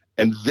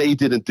 and they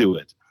didn't do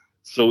it.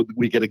 So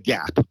we get a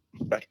gap,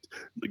 right?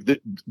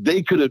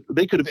 They could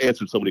have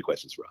answered so many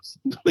questions for us.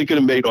 They could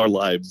have made our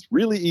lives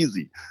really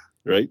easy,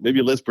 right?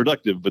 Maybe less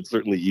productive, but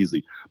certainly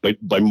easy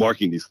by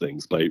marking these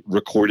things, by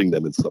recording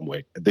them in some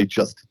way. They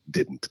just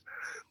didn't.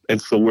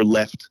 And so we're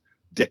left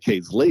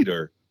decades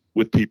later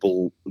with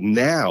people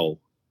now,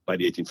 by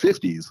the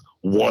 1850s,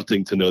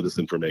 wanting to know this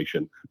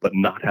information, but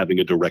not having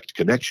a direct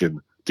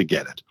connection to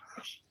get it.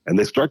 And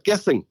they start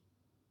guessing.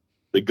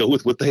 They go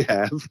with what they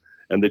have,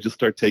 and they just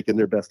start taking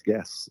their best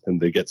guess.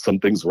 And they get some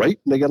things right,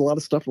 and they get a lot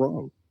of stuff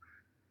wrong.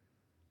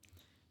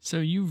 So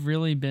you've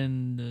really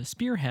been the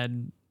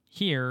spearhead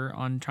here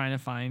on trying to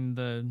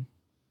find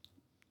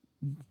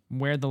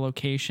where the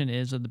location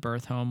is of the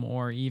birth home,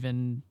 or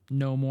even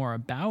know more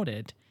about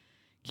it.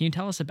 Can you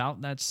tell us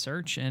about that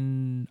search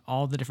and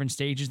all the different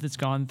stages that's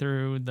gone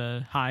through,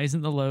 the highs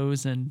and the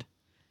lows, and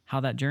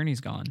how that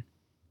journey's gone?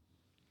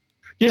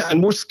 Yeah,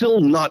 and we're still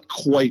not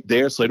quite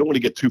there, so I don't want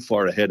to get too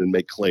far ahead and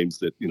make claims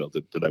that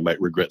that I might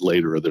regret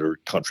later or that are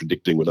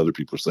contradicting what other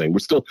people are saying.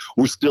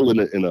 We're still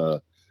in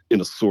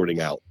a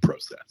sorting out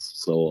process.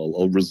 So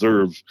I'll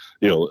reserve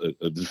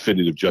a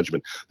definitive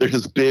judgment. There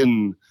has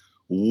been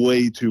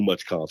way too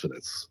much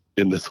confidence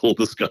in this whole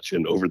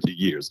discussion over the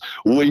years.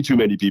 Way too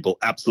many people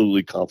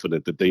absolutely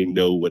confident that they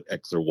know what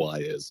X or Y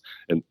is.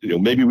 And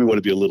maybe we want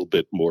to be a little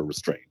bit more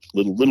restrained, a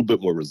little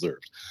bit more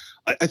reserved.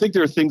 I think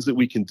there are things that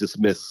we can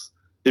dismiss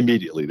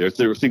immediately. There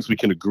are things we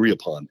can agree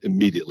upon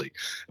immediately.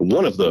 And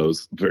one of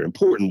those, very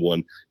important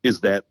one, is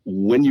that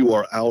when you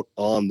are out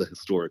on the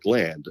historic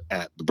land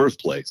at the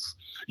birthplace,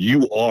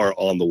 you are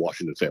on the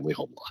Washington family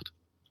home lot.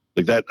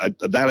 Like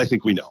that I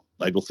think we know.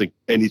 I don't think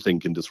anything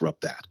can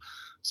disrupt that.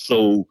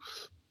 So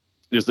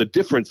there's a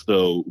difference,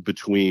 though,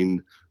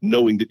 between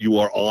knowing that you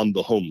are on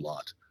the home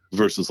lot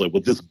versus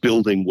this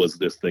building was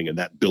this thing and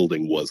that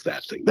building was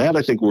that thing. That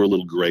I think we're a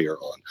little grayer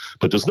on.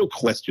 But there's no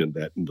question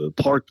that the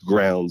park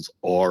grounds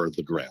are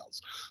the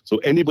grounds. So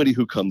anybody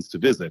who comes to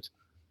visit,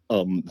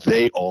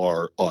 they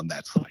are on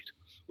that site.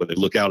 When they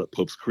look out at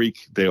Pope's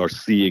Creek, they are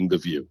seeing the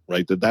view,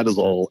 right? That is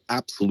all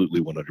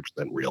absolutely 100%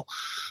 real.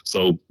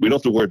 So we don't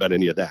have to worry about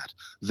any of that.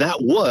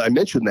 I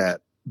mentioned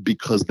that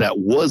because that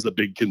was a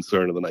big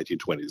concern in the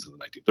 1920s and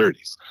the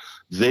 1930s.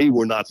 They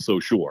were not so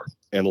sure.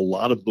 And a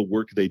lot of the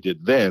work they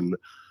did then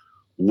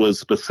was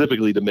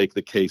specifically to make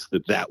the case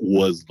that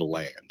was the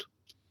land.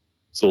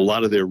 So a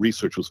lot of their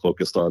research was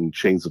focused on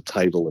chains of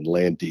title and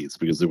land deeds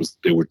because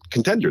there were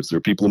contenders. There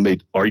were people who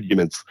made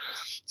arguments,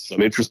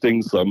 some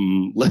interesting,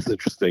 some less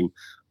interesting,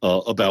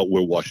 about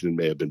where Washington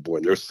may have been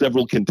born. There are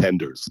several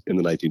contenders in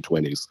the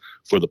 1920s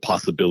for the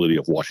possibility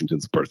of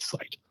Washington's birth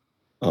site.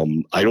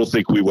 I don't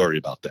think we worry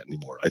about that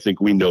anymore. I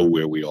think we know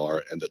where we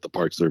are and that the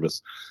Park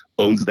Service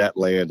owns that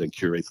land and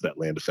curates that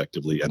land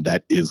effectively, and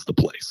that is the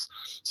place.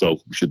 So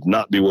we should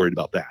not be worried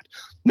about that.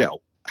 Now,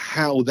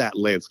 how that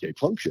landscape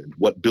functioned,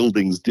 what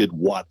buildings did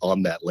what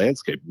on that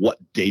landscape, what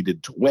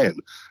dated to when,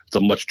 it's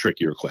a much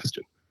trickier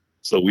question.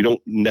 So we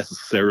don't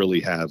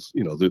necessarily have,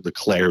 the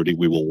clarity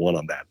we will want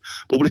on that.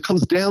 But what it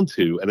comes down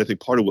to, and I think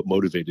part of what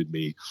motivated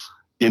me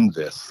in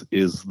this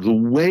is the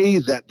way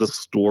that the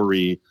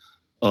story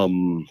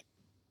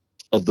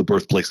of the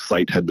birthplace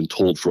site had been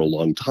told for a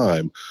long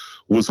time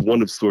was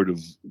one of sort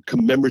of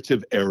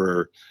commemorative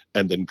error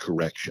and then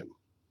correction.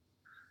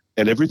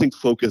 And everything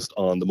focused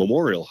on the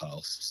memorial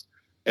house.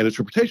 And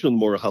interpretation of the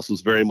memorial house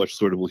was very much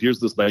sort of, well,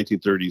 here's this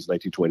 1930s,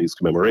 1920s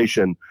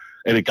commemoration,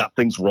 and it got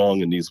things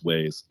wrong in these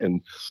ways.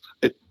 And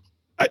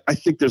I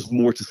think there's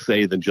more to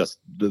say than just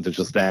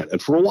that.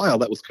 And for a while,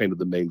 that was kind of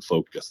the main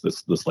focus.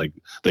 This like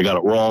they got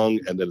it wrong,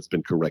 and then it's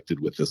been corrected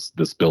with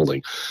this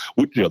building,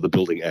 which, the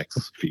Building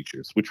X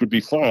features, which would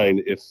be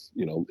fine if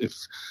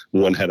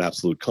one had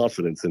absolute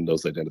confidence in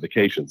those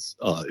identifications.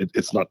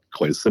 It's not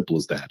quite as simple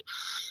as that.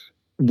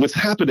 What's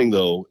happening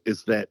though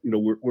is that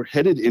we're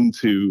headed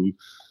into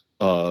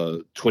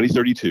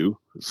 2032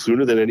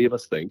 sooner than any of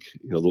us think.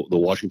 The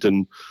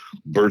Washington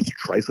birth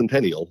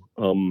tricentennial.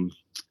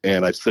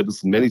 And I've said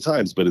this many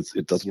times, but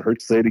it doesn't hurt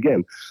to say it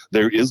again.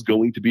 There is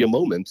going to be a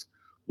moment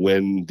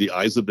when the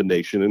eyes of the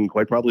nation, and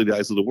quite probably the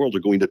eyes of the world, are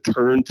going to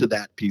turn to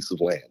that piece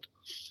of land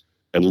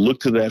and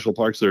look to the National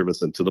Park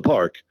Service and to the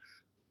park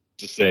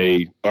to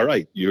say, all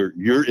right,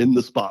 you're in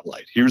the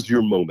spotlight. Here's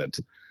your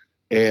moment.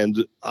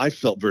 And I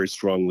felt very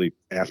strongly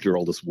after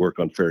all this work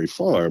on Ferry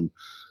Farm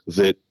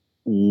that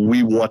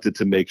we wanted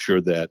to make sure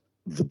that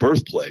the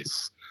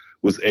birthplace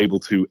was able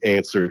to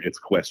answer its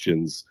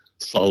questions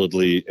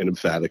solidly and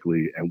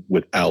emphatically and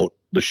without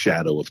the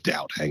shadow of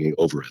doubt hanging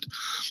over it.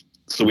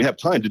 So we have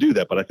time to do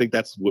that, but I think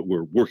that's what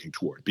we're working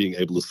toward, being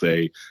able to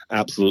say,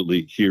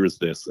 absolutely, here is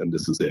this, and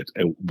this is it.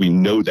 And we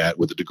know that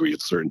with a degree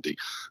of certainty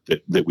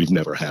that we've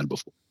never had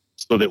before.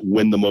 So that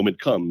when the moment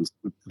comes,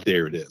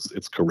 there it is.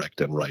 It's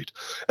correct and right.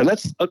 And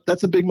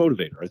that's a big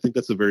motivator. I think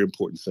that's a very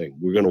important thing.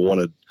 We're going to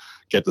want to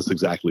get this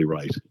exactly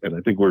right. And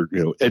I think we're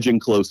edging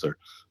closer.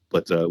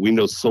 But we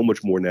know so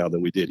much more now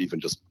than we did even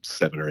just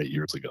 7 or 8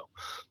 years ago.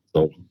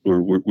 So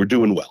we're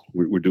doing well.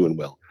 We're doing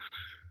well.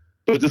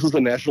 But this is a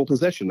national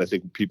possession. I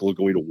think people are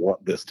going to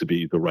want this to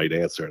be the right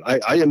answer. And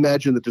I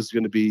imagine that this is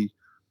going to be,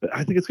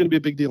 I think it's going to be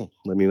a big deal.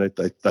 I mean,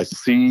 I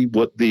see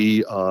what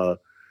the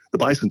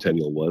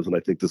bicentennial was, and I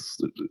think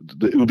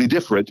it will be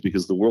different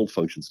because the world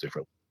functions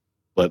different.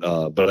 But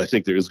I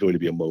think there is going to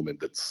be a moment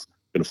that's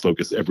going to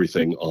focus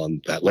everything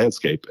on that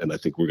landscape, and I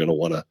think we're going to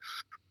want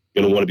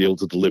to be able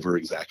to deliver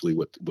exactly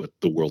what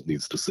the world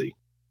needs to see.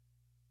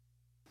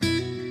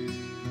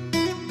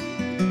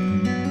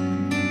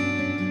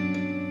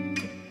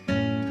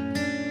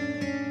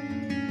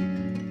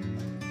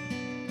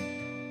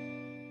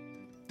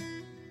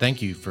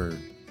 Thank you for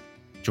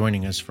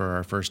joining us for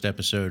our first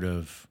episode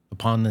of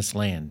Upon This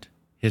Land,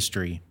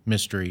 History,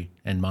 Mystery,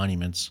 and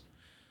Monuments.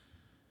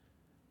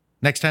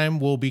 Next time,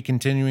 we'll be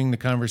continuing the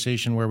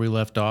conversation where we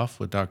left off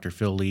with Dr.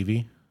 Phil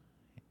Levy,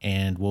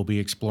 and we'll be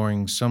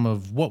exploring some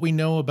of what we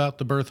know about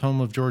the birth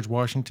home of George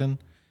Washington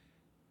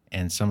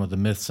and some of the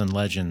myths and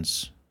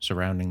legends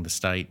surrounding the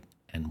site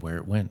and where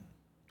it went.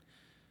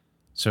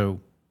 So,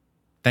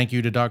 thank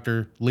you to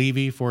Dr.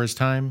 Levy for his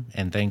time,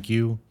 and thank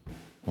you.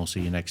 We'll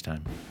see you next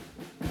time.